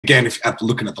again, if after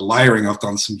looking at the layering, I've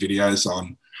done some videos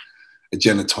on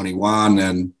Agenda 21,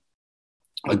 and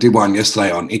I did one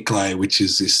yesterday on ICLE, which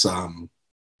is this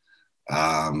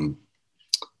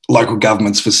local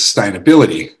governments for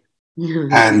sustainability.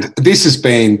 Mm-hmm. And this has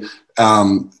been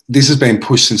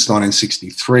pushed since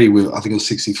 1963. I think it was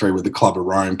 63 with the Club of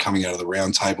Rome coming out of the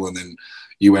Round Table, and then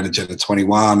UN Agenda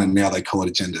 21, and now they call it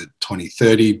Agenda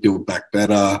 2030, Build Back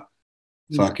Better,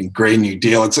 fucking Green New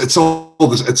Deal. It's all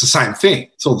it's the same thing.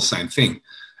 It's all the same thing.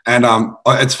 And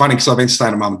it's funny because I've been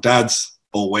staying at mum and dad's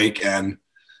all week, and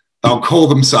they'll call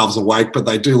themselves awake, but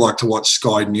they do like to watch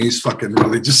Sky News fucking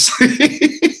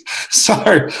religiously.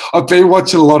 So I've been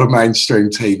watching a lot of mainstream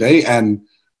TV, and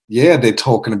yeah, they're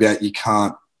talking about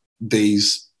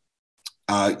these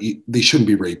shouldn't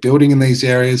be rebuilding in these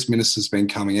areas. Ministers been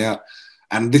coming out,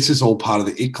 and this is all part of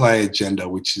the ICLE agenda,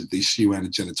 which is this UN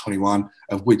Agenda 21,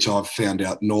 of which I've found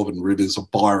out Northern Rivers or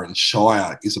Byron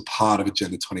Shire is a part of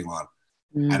Agenda 21.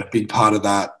 And a big part of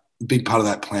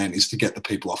that plan is to get the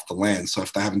people off the land. So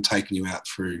if they haven't taken you out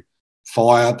through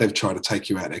fire, they've tried to take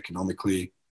you out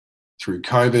economically through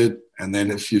COVID. And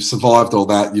then if you've survived all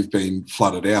that, you've been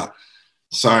flooded out.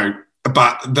 So,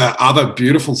 but the other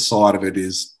beautiful side of it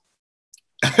is,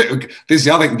 there's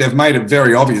the other thing, they've made it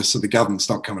very obvious that the government's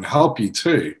not coming to help you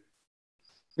too.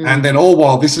 And then all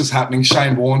while this is happening,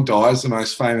 Shane Warne dies, the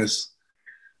most famous,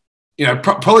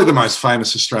 probably the most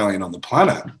famous Australian on the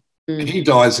planet. He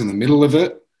dies in the middle of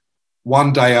it.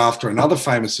 One day after, another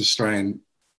famous Australian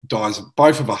dies,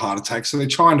 both of a heart attack. So they're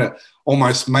trying to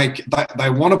almost they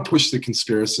want to push the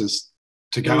conspiracists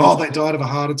to go, they died of a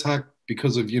heart attack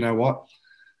because of what.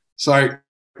 So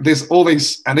there's all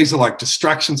these, and these are like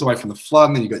distractions away from the flood,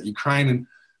 and then you've got Ukraine,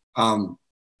 and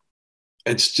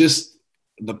it's just,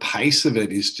 the pace of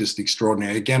it is just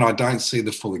extraordinary. Again, I don't see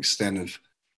the full extent of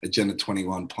Agenda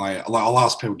 21 play. I'll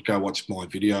ask people to go watch my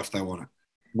video if they want it.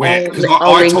 Because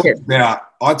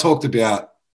I talked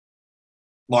about,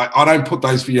 like, I don't put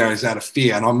those videos out of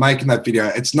fear, and I'm making that video.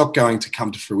 It's not going to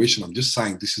come to fruition. I'm just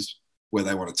saying this is where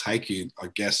they want to take you, I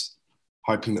guess,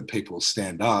 hoping that people will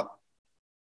stand up.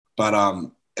 But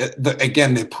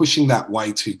again, they're pushing that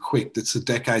way too quick. It's a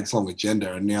decades-long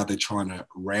agenda, and now they're trying to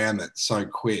ram it so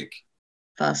quick.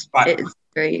 Fast. It's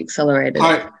very accelerated.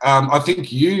 I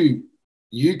think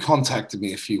you contacted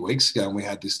me a few weeks ago, and we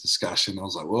had this discussion. I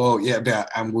was like, well, yeah,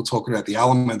 and we're talking about the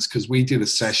elements, because we did a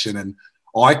session, and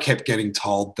I kept getting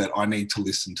told that I need to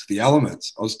listen to the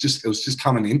elements. It was just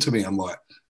coming into me. I'm like,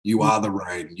 you are the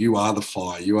rain, you are the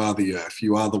fire, you are the earth,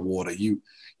 you are the water, you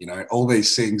all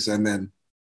these things. And then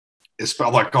it's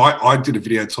like I did a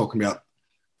video talking about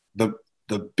the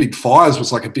big fires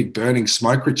was like a big burning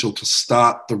smoke ritual to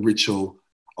start the ritual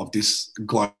of this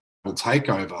global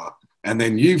takeover. And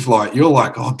then you're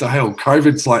like, oh, Dale,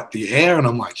 COVID's like the air. And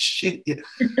I'm like, shit. Yeah.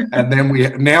 And then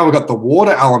we've got the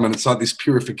water element. It's like this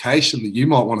purification that you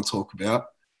might want to talk about.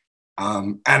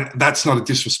 And that's not a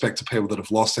disrespect to people that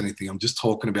have lost anything. I'm just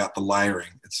talking about the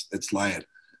layering. It's layered.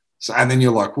 So, and then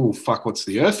you're like, well, fuck, what's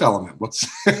the earth element?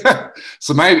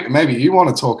 So maybe you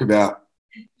want to talk about.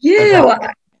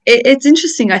 Yeah. It's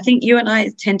interesting. I think you and I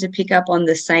tend to pick up on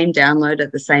the same download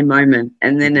at the same moment.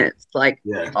 And then it's like,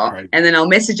 and then I'll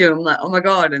message you. I'm like, oh my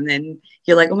God. And then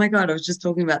you're like, oh my God, I was just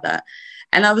talking about that.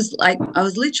 And I was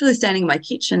literally standing in my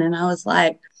kitchen, and I was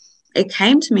like, it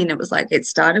came to me, and it was like, it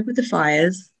started with the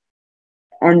fires.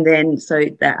 And then, so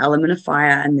the element of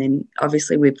fire. And then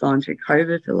obviously we've gone through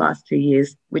COVID for the last 2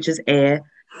 years, which is air,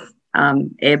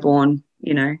 airborne,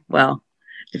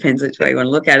 depends which way you want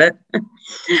to look at it.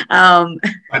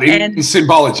 But in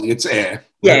symbology, it's air.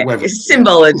 Yeah, it's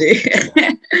symbology.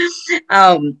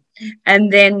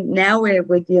 And then now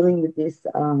we're dealing with this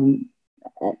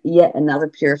yet another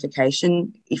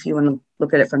purification, if you want to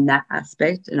look at it from that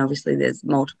aspect. And obviously there's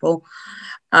multiple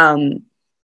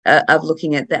of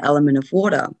looking at the element of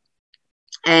water.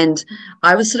 And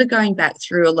I was sort of going back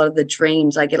through a lot of the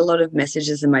dreams. I get a lot of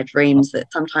messages in my dreams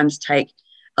that sometimes take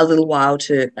a little while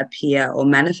to appear or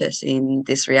manifest in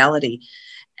this reality.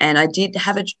 And I did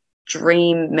have a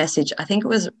dream message, I think it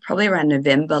was probably around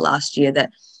November last year,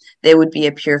 that there would be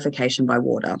a purification by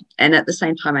water. And at the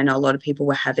same time, I know a lot of people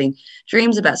were having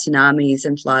dreams about tsunamis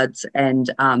and floods, and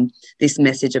this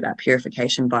message about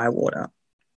purification by water.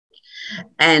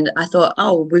 And I thought,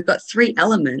 oh, we've got 3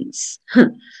 elements.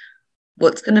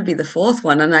 What's going to be the 4th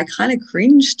one? And I kind of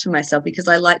cringed to myself, because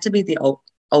I like to be the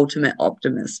ultimate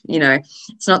optimist.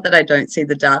 It's not that I don't see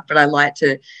the dark, but I like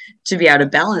to be able to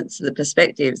balance the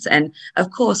perspectives. And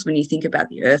of course, when you think about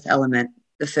the earth element,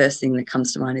 the first thing that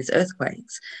comes to mind is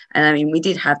earthquakes. And I mean, we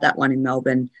did have that one in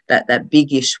Melbourne, that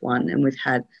big-ish one, and we've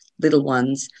had little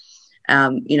ones.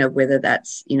 You know, whether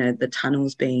that's, you know, the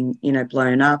tunnels being, you know,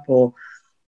 blown up, or,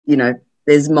 you know,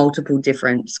 there's multiple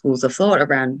different schools of thought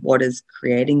around what is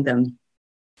creating them.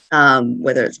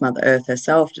 Whether it's Mother Earth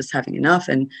herself just having enough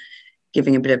and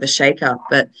giving a bit of a shake up.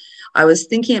 But I was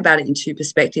thinking about it in two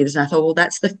perspectives, and I thought, well,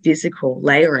 that's the physical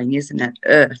layering, isn't it?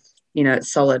 Earth, you know,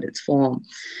 it's solid, it's form.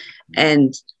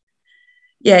 And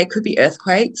yeah, it could be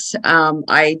earthquakes.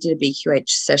 I did a BQH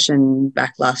session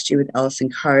back last year with Alice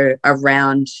and Co.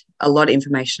 around a lot of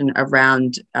information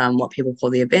around what people call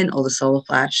the event or the solar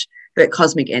flash, but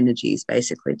cosmic energies,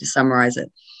 basically, to summarize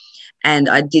it. And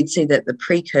I did see that the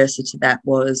precursor to that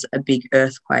was a big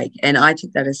earthquake. And I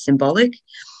took that as symbolic.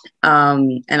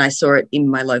 And I saw it in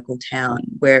my local town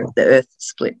where the earth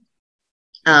split.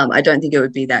 I don't think it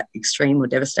would be that extreme or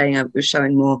devastating. It was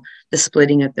showing more the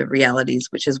splitting of the realities,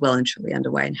 which is well and truly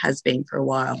underway and has been for a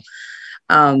while.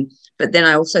 But then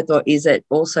I also thought, is it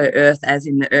also Earth, as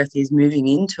in the Earth is moving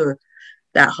into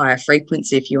that higher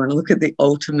frequency, if you want to look at the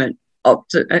ultimate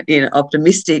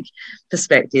optimistic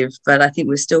perspective? But I think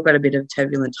we've still got a bit of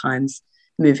turbulent times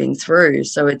moving through.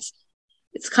 So it's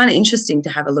kind of interesting to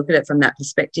have a look at it from that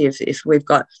perspective. If we've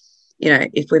got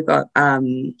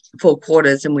 4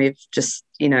 quarters and we've just,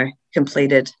 you know,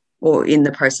 completed or in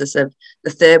the process of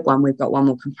the third one, we've got one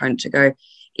more component to go,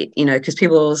 you know, because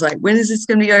people are always like, when is this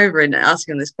going to be over, and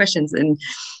asking these questions. And,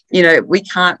 you know, we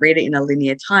can't read it in a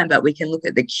linear time, but we can look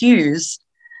at the cues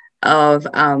of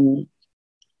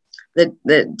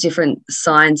the different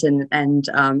signs and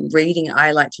reading.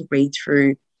 I like to read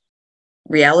through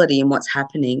reality and what's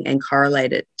happening and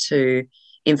correlate it to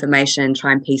information and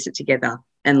try and piece it together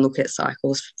and look at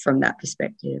cycles from that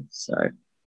perspective. So do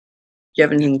you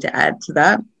have anything to add to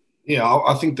that? Yeah,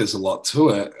 I think there's a lot to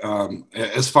it.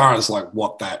 As far as like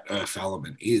what that earth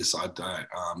element is, I don't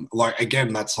like,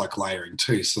 again, that's like layering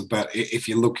too. So, but if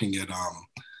you're looking at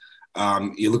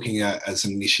as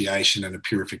an initiation and a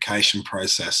purification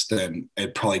process, then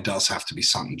it probably does have to be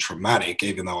something traumatic,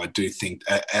 even though I do think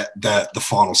that the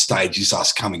final stage is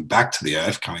us coming back to the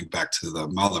earth, coming back to the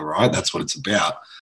mother, right? That's what it's about.